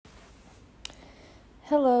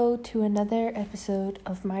Hello to another episode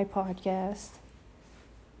of my podcast.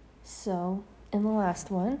 So, in the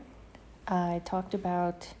last one, I talked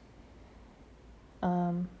about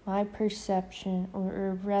my perception,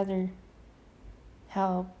 or rather,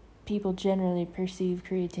 how people generally perceive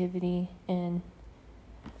creativity and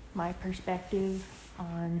my perspective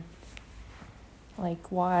on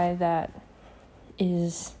why that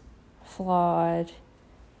is flawed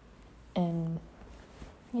and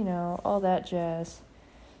all that jazz.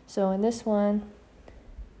 So in this one,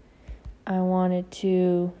 I wanted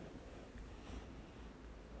to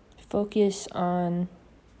focus on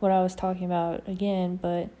what I was talking about again,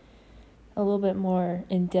 but a little bit more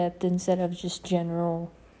in depth instead of just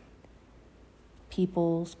general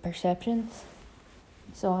people's perceptions.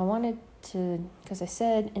 So I wanted to, because I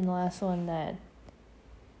said in the last one that,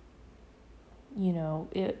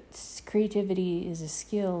 creativity is a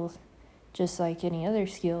skill just like any other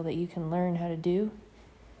skill that you can learn how to do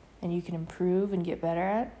and you can improve and get better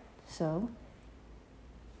at. So,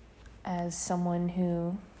 as someone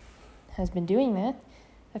who has been doing that,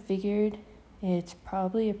 I figured it's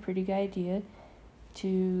probably a pretty good idea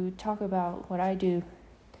to talk about what I do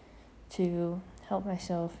to help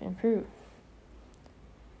myself improve.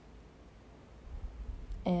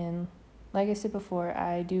 And like I said before,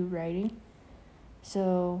 I do writing.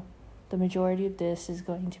 So the majority of this is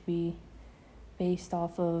going to be based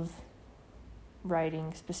off of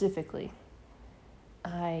writing specifically.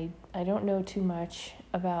 I don't know too much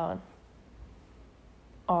about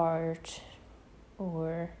art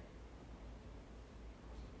or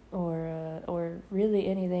really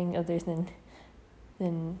anything other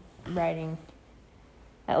than writing,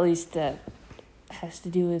 at least that has to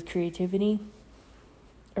do with creativity,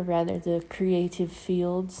 or rather the creative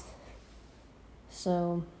fields.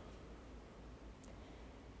 So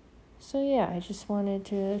yeah, I just wanted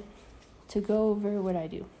to go over what I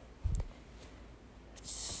do.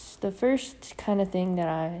 The first kind of thing that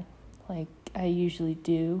I usually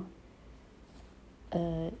do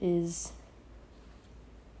is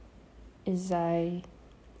I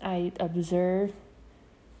observe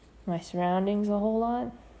my surroundings a whole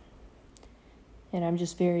lot, and I'm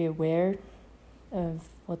just very aware of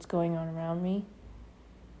what's going on around me,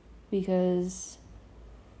 because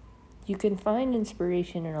you can find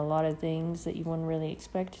inspiration in a lot of things that you wouldn't really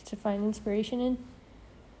expect to find inspiration in.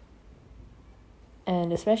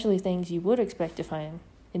 And especially things you would expect to find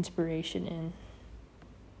inspiration in.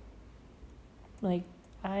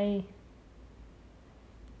 I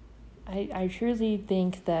truly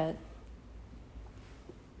think that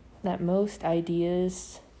most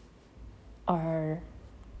ideas are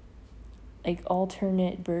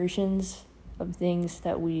alternate versions of things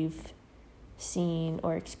that we've seen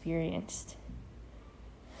or experienced.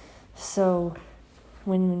 So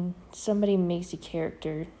when somebody makes a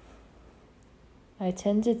character, I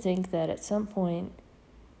tend to think that at some point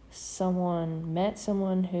someone met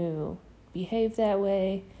someone who behaved that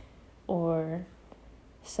way, or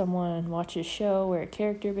someone watched a show where a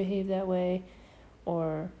character behaved that way,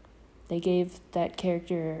 or they gave that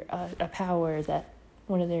character a power that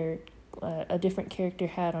one of their a different character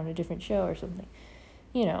had on a different show or something.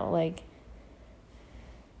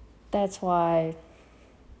 That's why,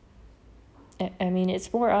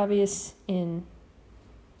 it's more obvious in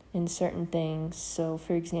certain things. So,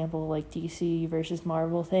 for example, DC versus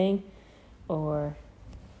Marvel thing, or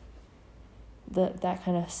that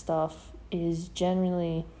kind of stuff is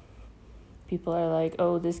generally, people are like,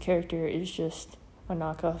 oh, this character is just a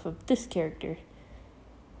knockoff of this character.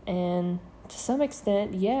 And to some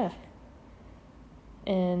extent, yeah.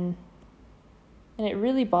 And it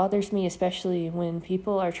really bothers me, especially when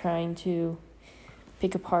people are trying to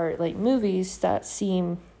pick apart movies that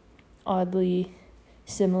seem oddly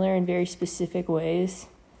similar in very specific ways.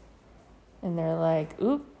 And they're like,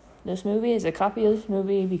 oop, this movie is a copy of this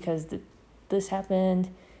movie because this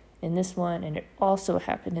happened in this one and it also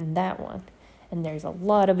happened in that one. And there's a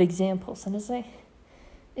lot of examples. And it's like,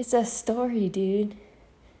 it's a story, dude.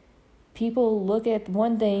 People look at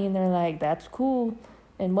one thing and they're like, that's cool.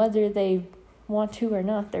 And whether they want to or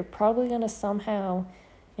not, they're probably going to somehow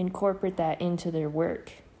incorporate that into their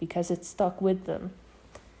work because it's stuck with them.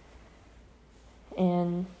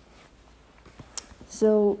 And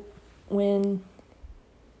so I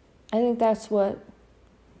think that's what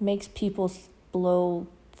makes people blow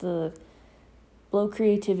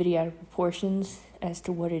creativity out of proportions as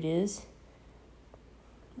to what it is.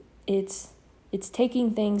 It's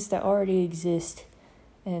taking things that already exist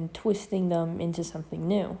and twisting them into something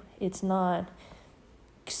new. It's not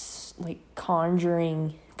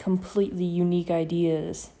conjuring completely unique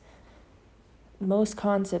ideas. Most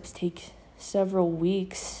concepts take several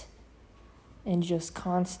weeks and just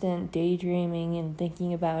constant daydreaming and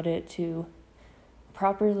thinking about it to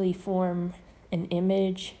properly form an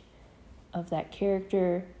image of that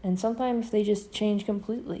character, and sometimes they just change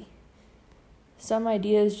completely. Some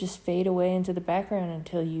ideas just fade away into the background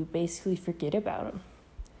until you basically forget about them.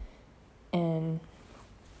 And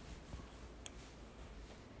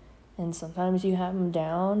sometimes you have them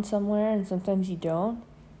down somewhere and sometimes you don't.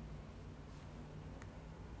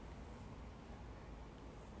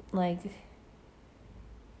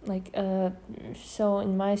 So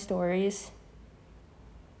in my stories,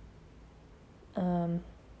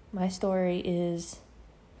 my story is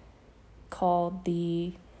called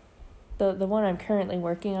the one I'm currently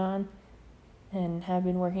working on and have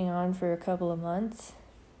been working on for a couple of months.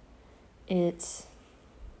 It's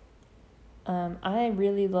I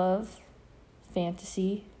really love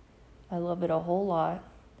fantasy. I love it a whole lot.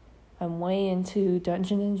 I'm way into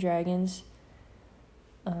Dungeons and Dragons.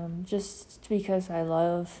 Just because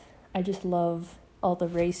I just love all the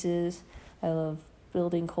races. I love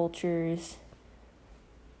building cultures.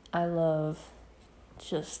 I love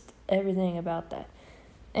just everything about that.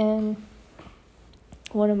 And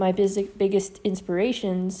one of my biggest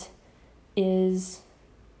inspirations is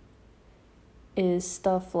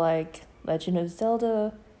stuff like Legend of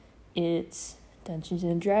Zelda, it's Dungeons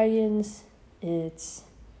and Dragons, it's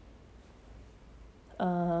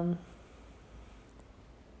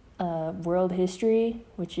world history,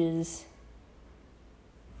 which is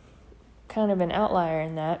kind of an outlier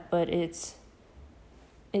in that, but it's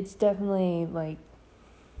definitely like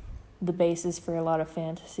the basis for a lot of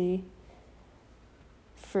fantasy.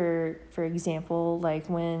 For example, like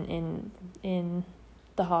when in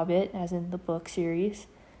The Hobbit, as in the book series,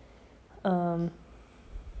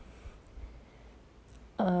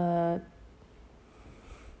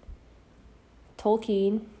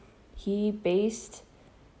 Tolkien, he based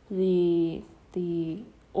the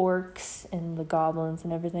orcs and the goblins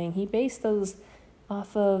and everything, he based those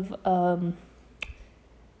off of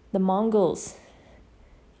the Mongols.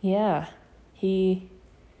 Yeah, he,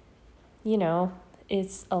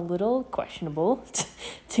 it's a little questionable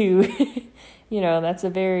to, that's a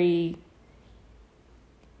very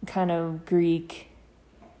kind of Greek,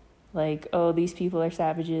 like, oh, these people are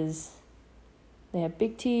savages. They have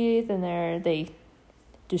big teeth and they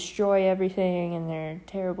destroy everything and they're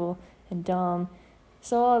terrible and dumb.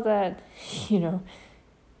 So all that,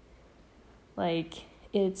 like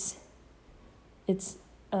it's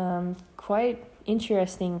quite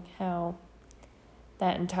interesting how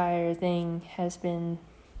that entire thing has been.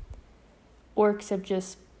 Orcs have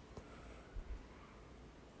just,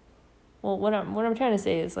 well, what I'm trying to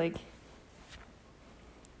say is like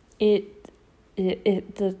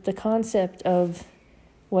the concept of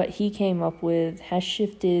what he came up with has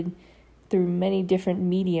shifted through many different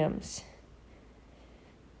mediums,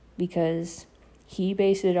 because he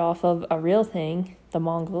based it off of a real thing, the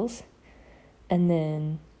Mongols, and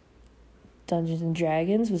then Dungeons and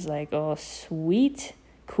Dragons was like, oh, sweet,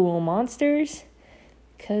 cool monsters,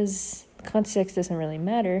 because context doesn't really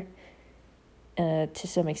matter to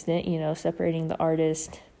some extent, separating the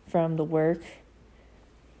artist from the work.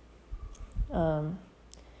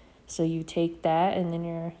 So you take that and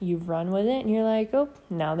then you run with it and you're like, oh,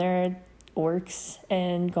 now there are orcs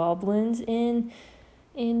and goblins in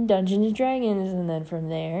Dungeons and Dragons, and then from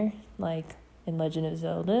there, like in Legend of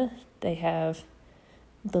Zelda, they have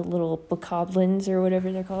the little bokoblins or whatever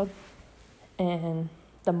they're called, and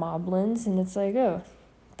the moblins, and it's like, oh,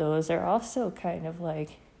 those are also kind of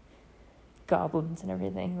like goblins and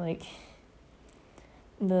everything. Like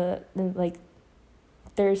the like,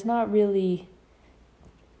 there's not really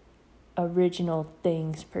original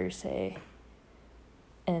things per se,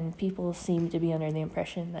 and people seem to be under the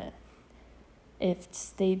impression that if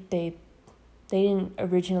they didn't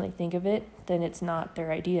originally think of it, then it's not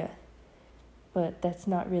their idea. But that's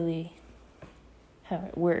not really how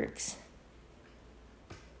it works.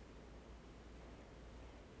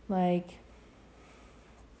 Like,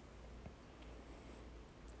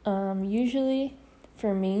 usually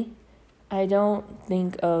for me, I don't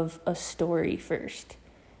think of a story first.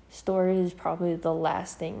 Story is probably the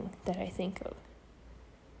last thing that I think of.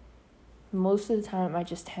 Most of the time, I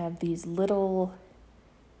just have these little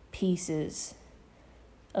pieces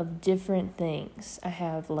of different things. I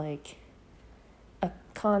have like a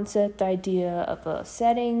concept idea of a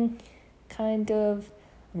setting, kind of.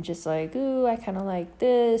 I'm just like, ooh, I kind of like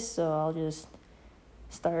this, so I'll just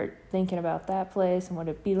start thinking about that place and what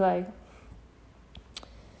it'd be like.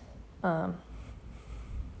 I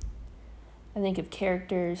think of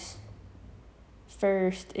characters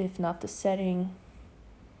first, if not the setting.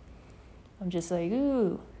 I'm just like,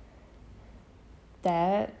 ooh,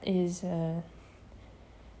 that is, I'm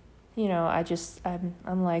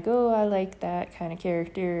like, oh, I like that kind of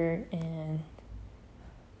character, and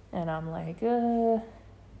I'm like,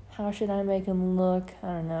 how should I make him look? I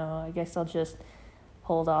don't know. I guess I'll just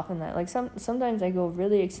hold off on that. Like sometimes I go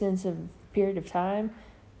really extensive period of time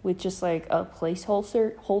with just like a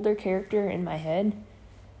placeholder character in my head.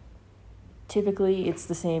 Typically, it's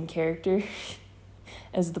the same character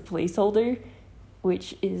as the placeholder,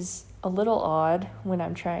 which is a little odd when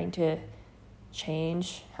I'm trying to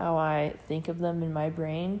change how I think of them in my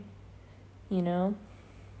brain,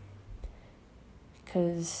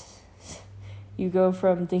 because you go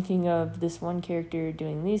from thinking of this one character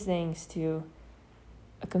doing these things to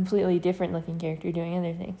a completely different looking character doing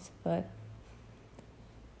other things, but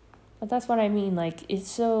that's what I mean. Like,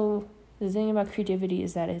 the thing about creativity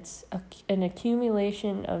is that it's an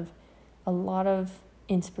accumulation of a lot of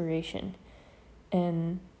inspiration.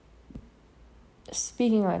 And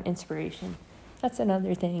speaking on inspiration, that's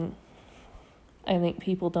another thing I think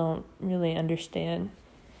people don't really understand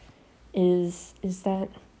is that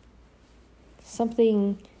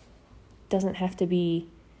something doesn't have to be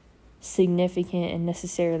significant and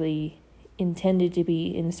necessarily intended to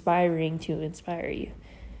be inspiring to inspire you.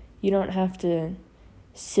 You don't have to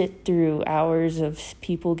sit through hours of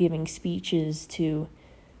people giving speeches to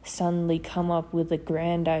suddenly come up with a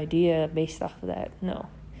grand idea based off of that. No.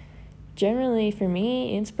 Generally, for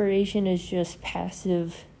me, inspiration is just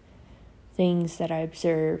passive things that I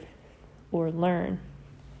observe or learn.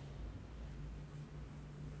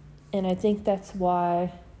 And I think that's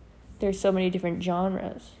why there's so many different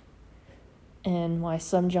genres and why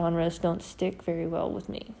some genres don't stick very well with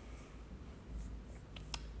me.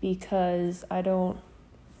 Because I'm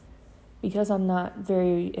not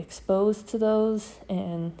very exposed to those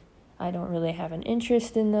and I don't really have an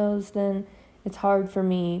interest in those, then it's hard for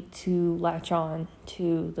me to latch on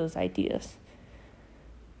to those ideas.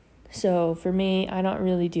 So for me, I don't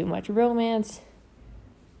really do much romance.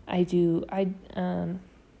 I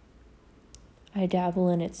dabble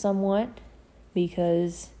in it somewhat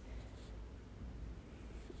because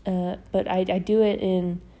but I do it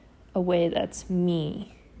in a way that's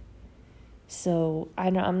me. So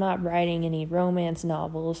I'm not writing any romance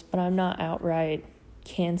novels, but I'm not outright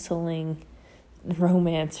canceling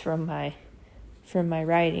romance from my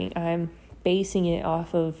writing. I'm basing it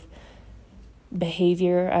off of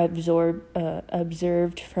behavior I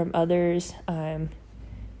observed from others. I'm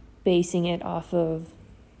basing it off of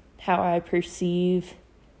how I perceive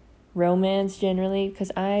romance generally,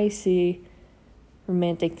 because I see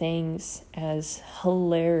romantic things as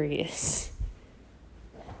hilarious.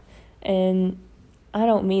 And I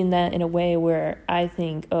don't mean that in a way where I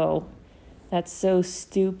think, oh, that's so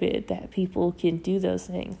stupid that people can do those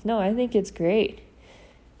things. No, I think it's great.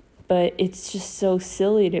 But it's just so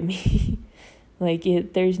silly to me.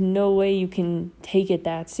 There's no way you can take it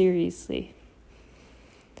that seriously.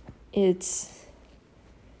 It's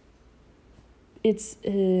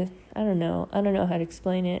I don't know how to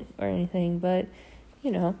explain it or anything, but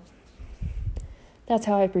that's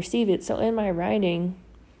how I perceive it. So in my writing,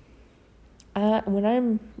 when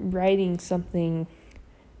I'm writing something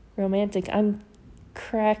romantic, I'm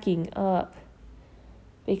cracking up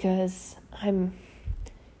because I'm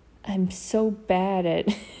so bad at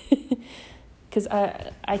because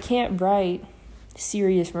I can't write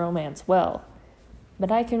serious romance well,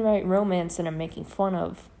 but I can write romance that I'm making fun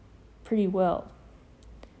of pretty well.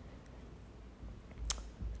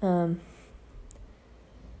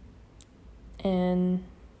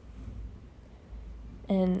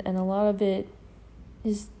 And a lot of it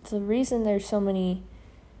is the reason there's so many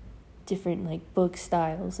different book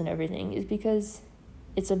styles and everything is because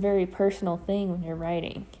it's a very personal thing when you're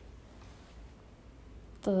writing.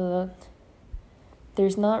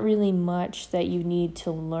 There's not really much that you need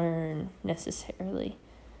to learn necessarily.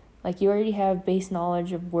 You already have base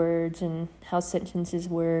knowledge of words and how sentences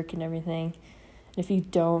work and everything. And if you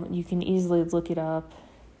don't, you can easily look it up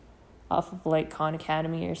off of Khan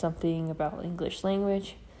Academy or something about English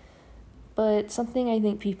language. But something I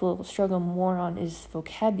think people struggle more on is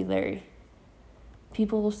vocabulary.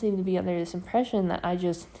 People seem to be under this impression that I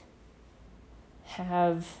just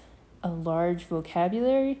have a large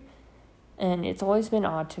vocabulary, and it's always been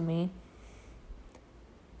odd to me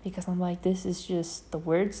because I'm like, this is just the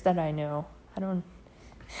words that I know. I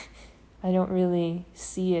don't really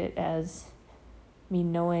see it as me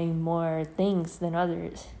knowing more things than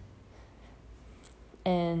others.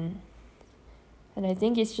 And I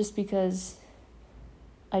think it's just because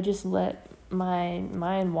I just let my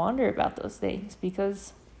mind wander about those things,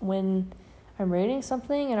 because when I'm reading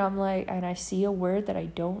something and I'm like, and I see a word that I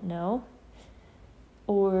don't know,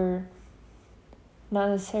 or not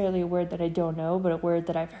necessarily a word that I don't know, but a word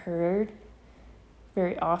that I've heard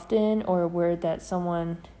very often, or a word that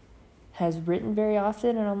someone has written very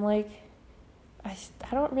often, and I'm like, I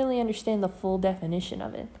don't really understand the full definition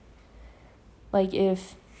of it. Like,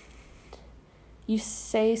 if you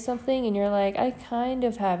say something and you're like, I kind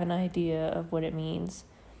of have an idea of what it means,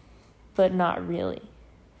 but not really,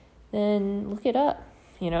 then look it up,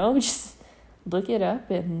 just look it up,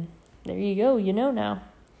 and there you go, now.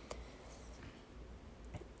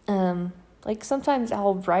 Like, sometimes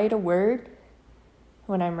I'll write a word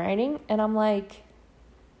when I'm writing, and I'm like,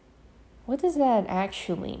 what does that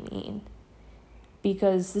actually mean?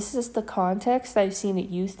 Because this is the context I've seen it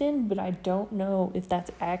used in, but I don't know if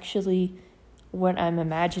that's actually what I'm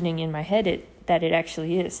imagining in my head that it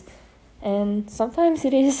actually is. And sometimes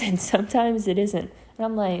it is, and sometimes it isn't. And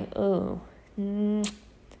I'm like,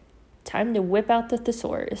 time to whip out the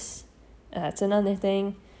thesaurus. That's another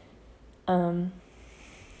thing.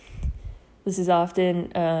 This is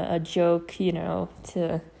often a joke,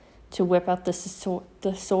 to whip out the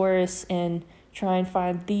thesaurus and try and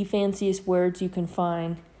find the fanciest words you can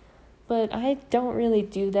find. But I don't really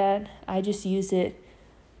do that. I just use it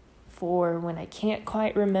for when I can't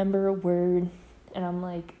quite remember a word, and I'm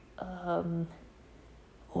like,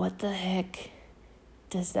 what the heck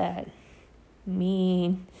does that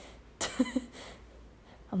mean?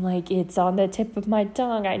 I'm like, it's on the tip of my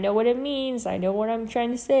tongue. I know what it means. I know what I'm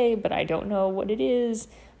trying to say, but I don't know what it is.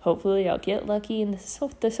 Hopefully I'll get lucky and the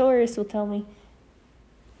thesaurus will tell me.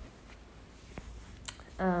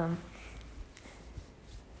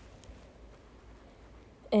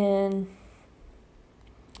 And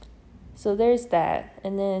so there's that.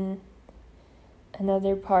 And then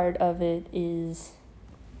another part of it is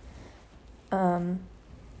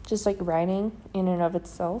just like writing in and of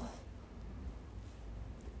itself.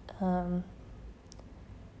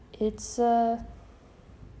 It's a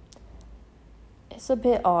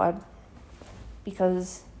bit odd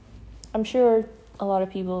because I'm sure a lot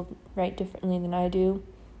of people write differently than I do.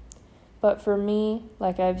 But for me,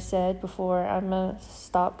 like I've said before, I'm a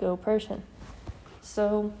stop-go person.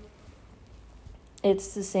 So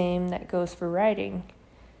it's the same that goes for writing.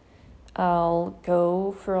 I'll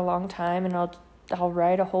go for a long time and I'll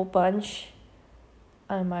write a whole bunch.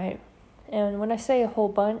 And when I say a whole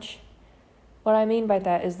bunch, what I mean by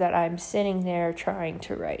that is that I'm sitting there trying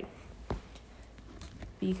to write.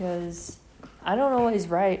 Because I don't always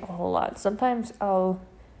write a whole lot. Sometimes I'll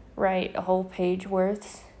write a whole page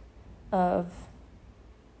worth of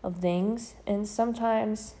things, and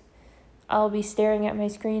sometimes I'll be staring at my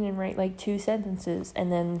screen and write like 2 sentences,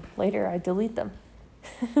 and then later I delete them.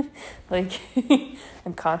 Like,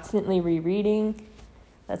 I'm constantly rereading.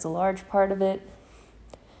 That's a large part of it.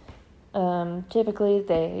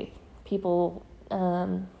 Typically people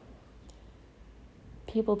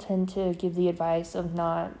tend to give the advice of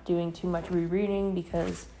not doing too much rereading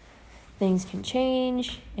because things can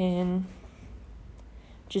change, and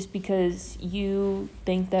just because you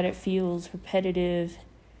think that it feels repetitive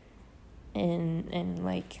and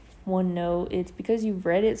like one note, it's because you've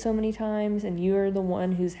read it so many times and you're the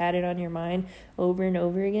one who's had it on your mind over and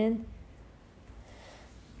over again.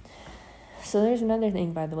 So there's another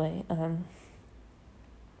thing, by the way.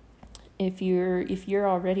 If you're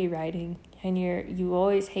already writing and you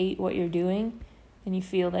always hate what you're doing and you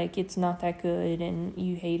feel like it's not that good and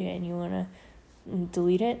you hate it and you want to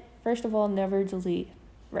delete it, first of all, never delete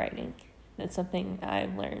writing. That's something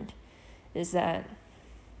I've learned, is that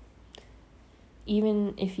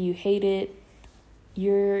even if you hate it,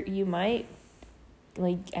 you might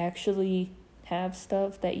like actually have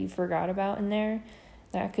stuff that you forgot about in there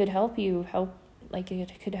that could help you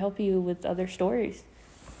with other stories.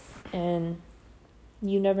 And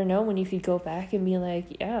you never know when you could go back and be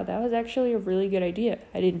like, yeah, that was actually a really good idea.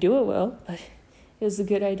 I didn't do it well, but it was a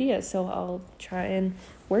good idea, so I'll try and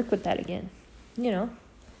work with that again,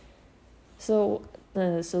 So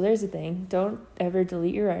there's the thing. Don't ever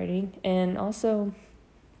delete your writing. And also,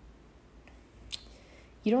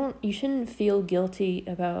 you shouldn't feel guilty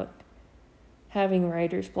about having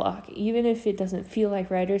writer's block, even if it doesn't feel like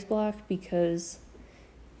writer's block, because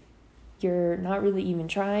you're not really even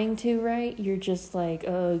trying to write. You're just like,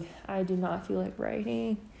 ugh, I do not feel like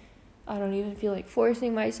writing. I don't even feel like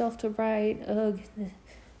forcing myself to write. Ugh.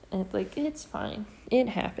 And it's fine. It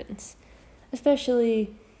happens.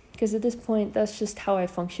 Especially because at this point, that's just how I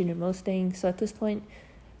function in most things. So at this point,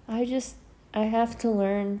 I have to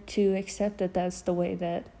learn to accept that that's the way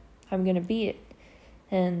that I'm going to be it.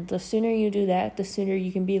 And the sooner you do that, the sooner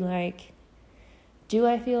you can be like, Do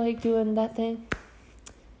I feel like doing that thing?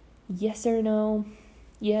 Yes or no?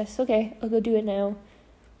 Yes, okay, I'll go do it now.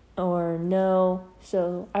 Or no,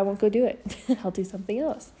 so I won't go do it. I'll do something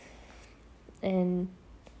else. And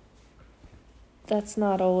that's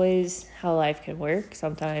not always how life can work.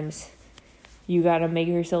 Sometimes you gotta make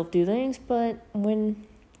yourself do things, but when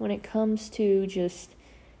it comes to just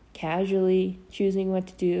casually choosing what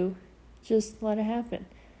to do, just let it happen.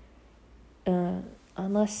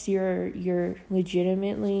 Unless you're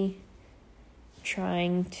legitimately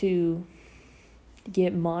trying to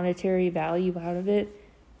get monetary value out of it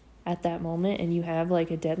at that moment and you have like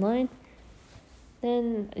a deadline,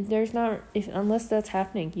 then unless that's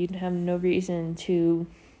happening, you'd have no reason to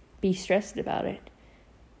be stressed about it.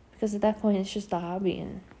 Because at that point it's just a hobby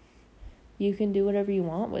and you can do whatever you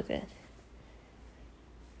want with it.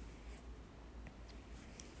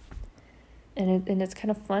 And it's kind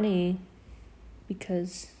of funny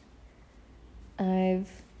because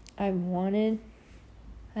I've imagined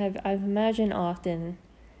often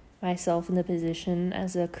myself in the position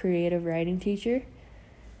as a creative writing teacher.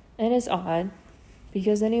 And it's odd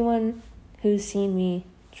because anyone who's seen me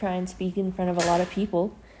try and speak in front of a lot of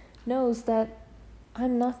people knows that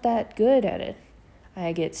I'm not that good at it.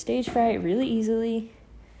 I get stage fright really easily.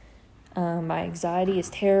 My anxiety is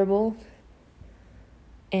terrible.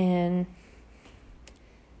 And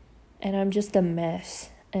I'm just a mess.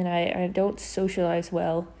 And I don't socialize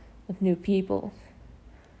well with new people.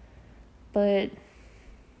 But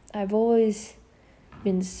I've always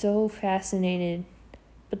been so fascinated.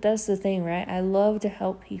 But that's the thing, right? I love to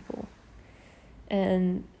help people.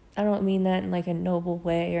 And I don't mean that in like a noble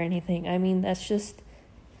way or anything. I mean, that's just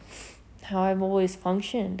how I've always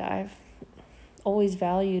functioned. I've always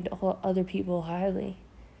valued other people highly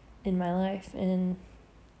in my life. And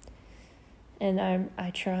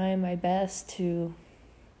I try my best to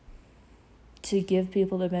give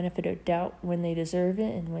people the benefit of doubt when they deserve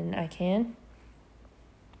it and when I can.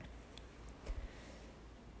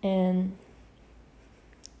 And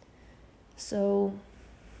so,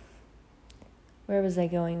 where was I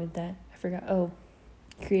going with that? I forgot. Oh,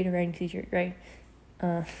 creative writing teacher, right?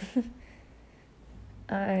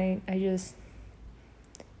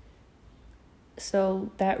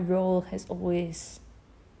 So that role has always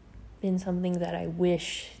been something that I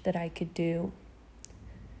wish that I could do.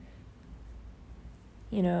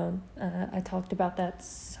 You know, I talked about that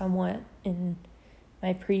somewhat in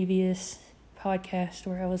my previous podcast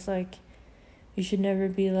where I was like, you should never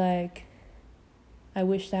be like, I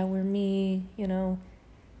wish that were me, you know,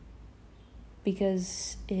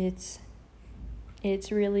 because it's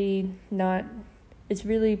really not, it's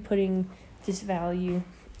really putting disvalue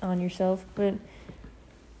on yourself. But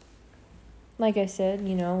like I said,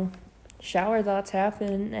 you know, shower thoughts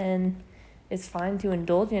happen and it's fine to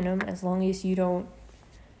indulge in them as long as you don't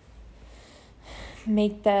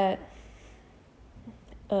make that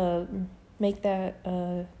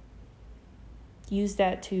use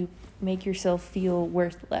that to make yourself feel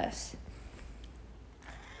worth less.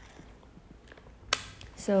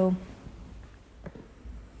 So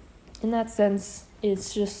in that sense,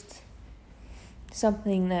 it's just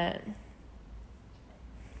something that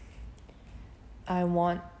I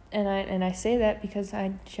want, and I say that because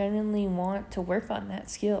I genuinely want to work on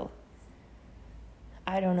that skill.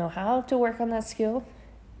 I don't know how to work on that skill,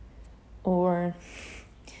 or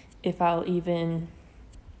if I'll even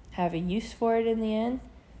have a use for it in the end,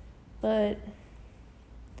 but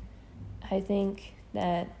I think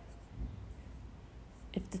that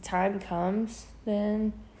if the time comes,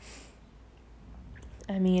 then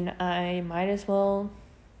I mean, I might as well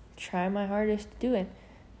try my hardest to do it.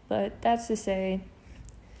 But that's to say,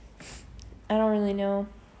 I don't really know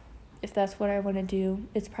if that's what I want to do.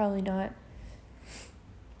 It's probably not.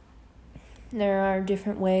 There are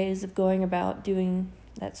different ways of going about doing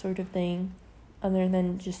that sort of thing other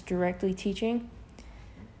than just directly teaching,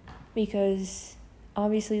 because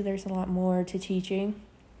obviously there's a lot more to teaching,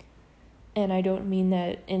 and I don't mean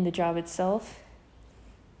that in the job itself.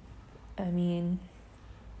 I mean,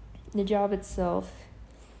 the job itself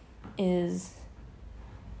it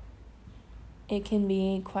can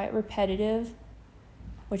be quite repetitive,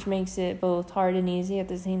 which makes it both hard and easy at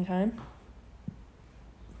the same time.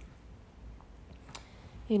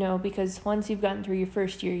 You know, because once you've gotten through your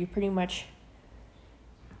first year, you pretty much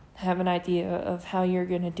have an idea of how you're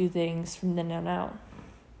going to do things from then on out.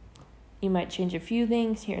 You might change a few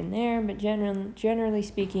things here and there, but generally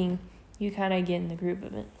speaking, you kind of get in the groove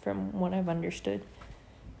of it from what I've understood.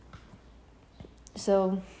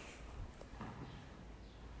 So,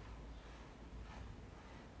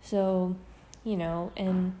 you know,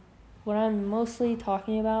 and what I'm mostly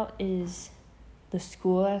talking about is the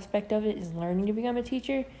school aspect of it is learning to become a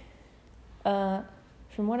teacher.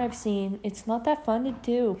 From what I've seen, it's not that fun to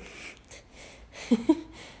do.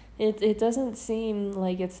 It doesn't seem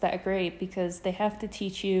like it's that great because they have to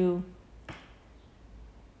teach you.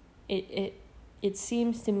 It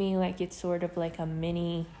seems to me like it's sort of like a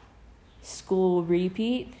mini school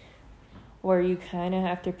repeat where you kind of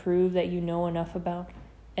have to prove that you know enough about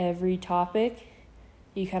every topic.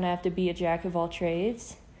 You kind of have to be a jack of all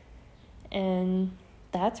trades. And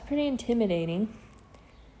that's pretty intimidating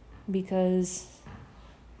because,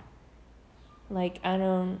 like, I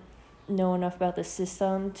don't know enough about the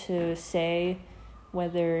system to say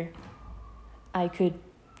whether I could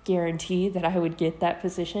guarantee that I would get that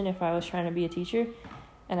position if I was trying to be a teacher.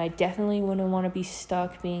 And I definitely wouldn't want to be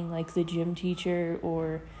stuck being like the gym teacher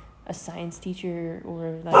or a science teacher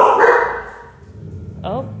or like,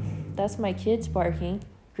 oh, that's my kids barking.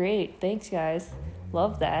 Great, thanks guys.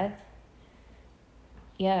 Love that.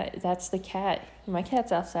 Yeah, that's the cat. My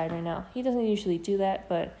cat's outside right now. He doesn't usually do that,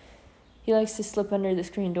 but he likes to slip under the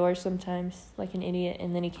screen door sometimes like an idiot,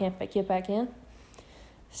 and then he can't get back in.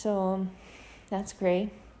 So that's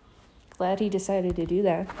great. Glad he decided to do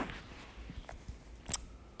that.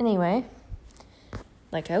 Anyway,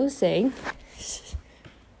 like I was saying,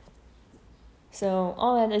 so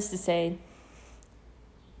all that is to say,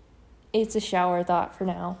 it's a shower thought for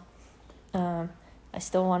now. I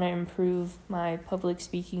still want to improve my public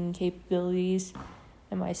speaking capabilities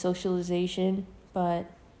and my socialization, but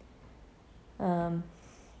for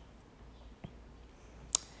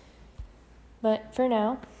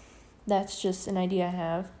now, that's just an idea I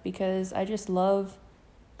have because I just love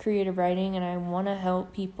creative writing and I want to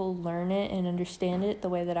help people learn it and understand it the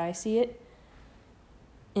way that I see it,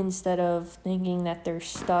 instead of thinking that they're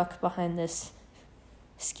stuck behind this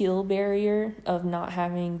skill barrier of not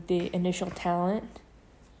having the initial talent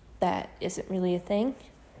that isn't really a thing.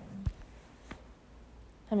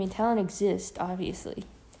 I mean, talent exists, obviously.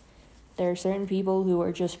 There are certain people who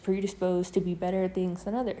are just predisposed to be better at things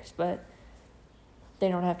than others, but they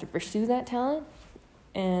don't have to pursue that talent.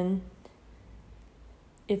 And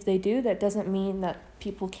if they do, that doesn't mean that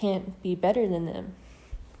people can't be better than them.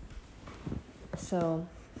 So,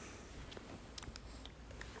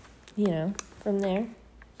 from there.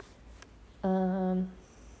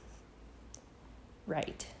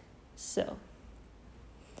 Right. So.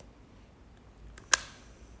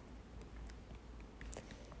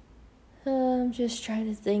 I'm just trying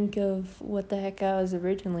to think of what the heck I was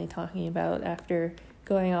originally talking about after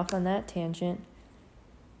going off on that tangent.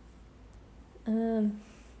 I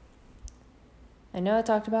know I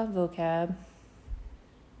talked about vocab,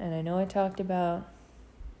 and I know I talked about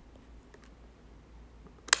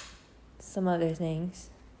some other things.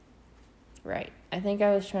 Right. I think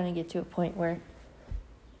I was trying to get to a point where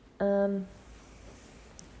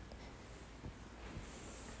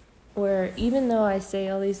even though I say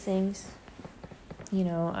all these things,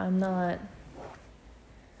 I'm not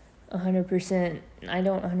 100%, I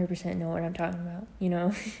don't 100% know what I'm talking about,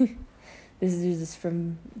 This is just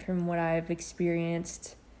from what I've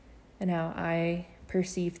experienced and how I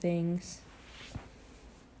perceive things.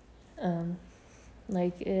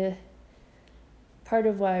 Part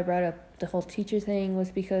of why I brought up the whole teacher thing was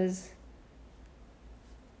because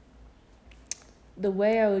the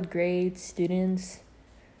way I would grade students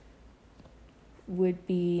would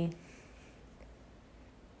be,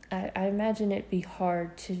 I imagine it'd be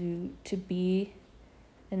hard to be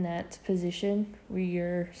in that position where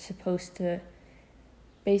you're supposed to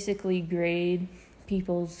basically grade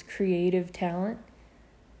people's creative talent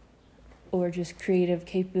or just creative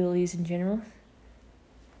capabilities in general.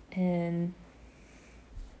 And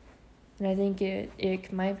I think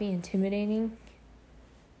it might be intimidating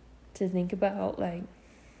to think about like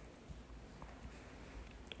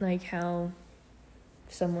how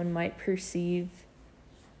someone might perceive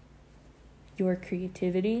your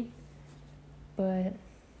creativity. But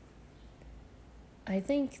I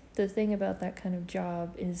think the thing about that kind of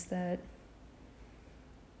job is that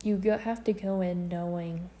you have to go in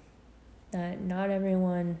knowing that not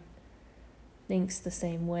everyone thinks the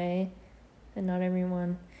same way, and not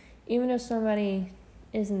everyone, even if somebody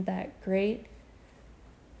isn't that great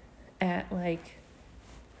at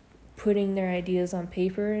putting their ideas on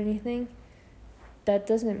paper or anything, that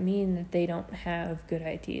doesn't mean that they don't have good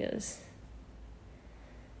ideas.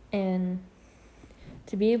 And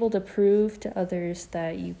to be able to prove to others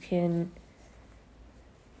that you can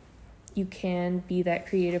be that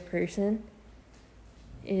creative person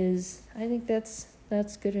is, I think that's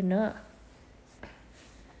good enough.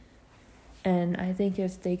 And I think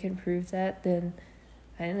if they can prove that, then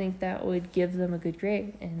I think that would give them a good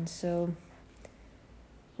grade. And so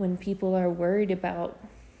when people are worried about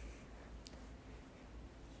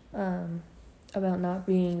not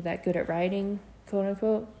being that good at writing, quote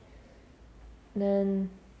unquote, then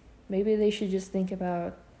maybe they should just think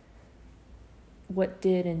about what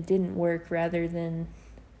did and didn't work rather than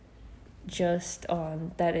just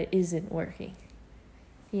on that it isn't working.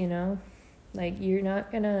 You know? Like, you're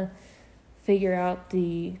not gonna figure out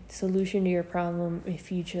the solution to your problem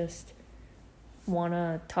if you just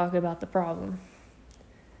wanna talk about the problem.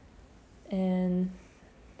 And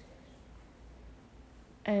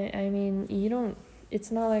I mean, it's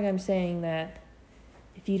not like I'm saying that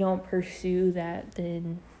if you don't pursue that,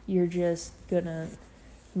 then you're just gonna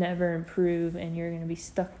never improve and you're gonna be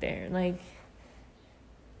stuck there. Like,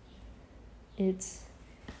 it's,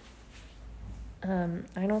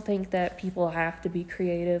 I don't think that people have to be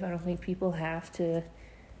creative. I don't think people have to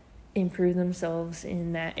improve themselves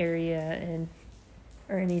in that area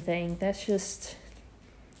or anything. That's just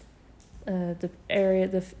the area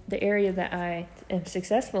that I am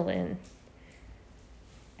successful in,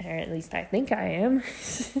 or at least I think I am.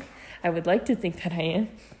 I would like to think that I am,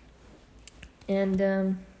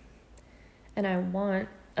 and I want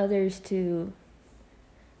others to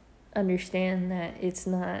understand that it's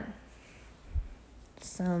not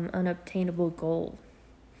some unobtainable goal,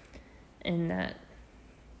 and that,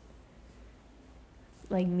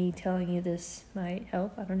 like, me telling you this might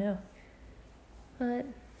help. I don't know, but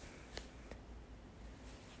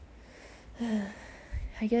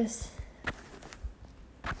I guess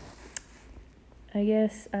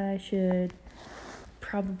I should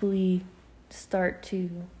probably start to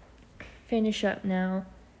finish up now.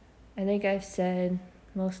 I think I've said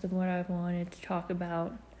most of what I wanted to talk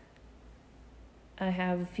about. I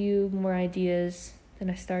have a few more ideas than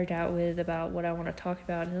I started out with about what I want to talk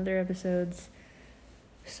about in other episodes.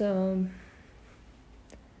 So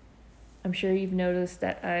I'm sure you've noticed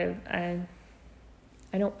that I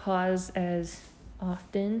don't pause as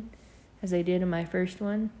often as I did in my first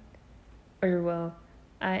one. Or, well,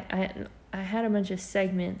 I had a bunch of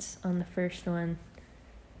segments on the first one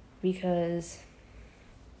because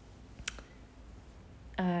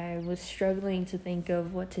I was struggling to think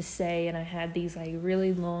of what to say, and I had these, like,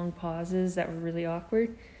 really long pauses that were really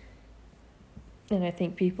awkward. And I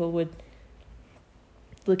think people would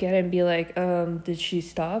look at it and be like, did she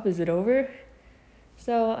stop? Is it over?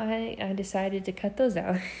 So I decided to cut those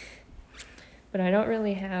out. But I don't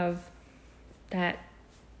really have that.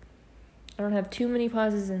 I don't have too many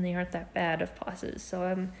pauses, and they aren't that bad of pauses.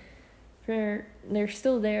 So they're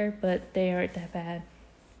still there, but they aren't that bad.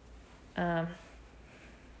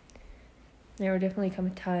 There will definitely come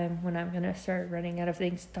a time when I'm going to start running out of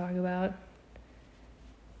things to talk about.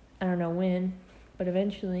 I don't know when, but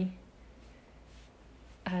eventually.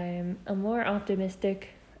 I'm more optimistic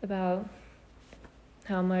about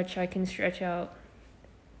how much I can stretch out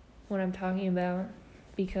what I'm talking about,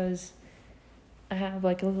 because I have,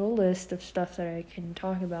 like, a little list of stuff that I can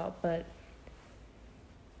talk about, but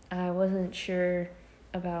I wasn't sure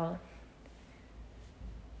about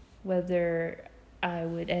whether I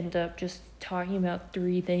would end up just talking about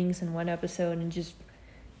 3 things in one episode and just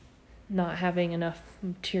not having enough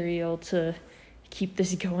material to keep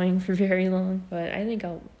this going for very long. But I think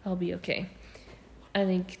I'll be okay. I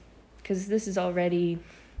think, because this is already,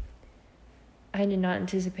 I did not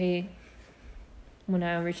anticipate when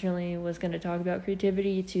I originally was going to talk about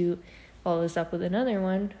creativity to follow this up with another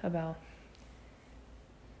one about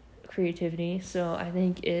creativity. So I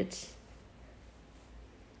think it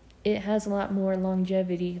has a lot more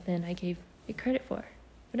longevity than I gave it credit for.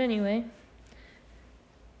 But anyway,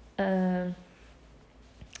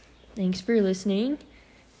 thanks for listening,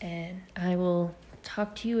 and I will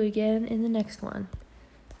talk to you again in the next one.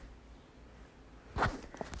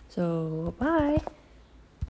 So, bye.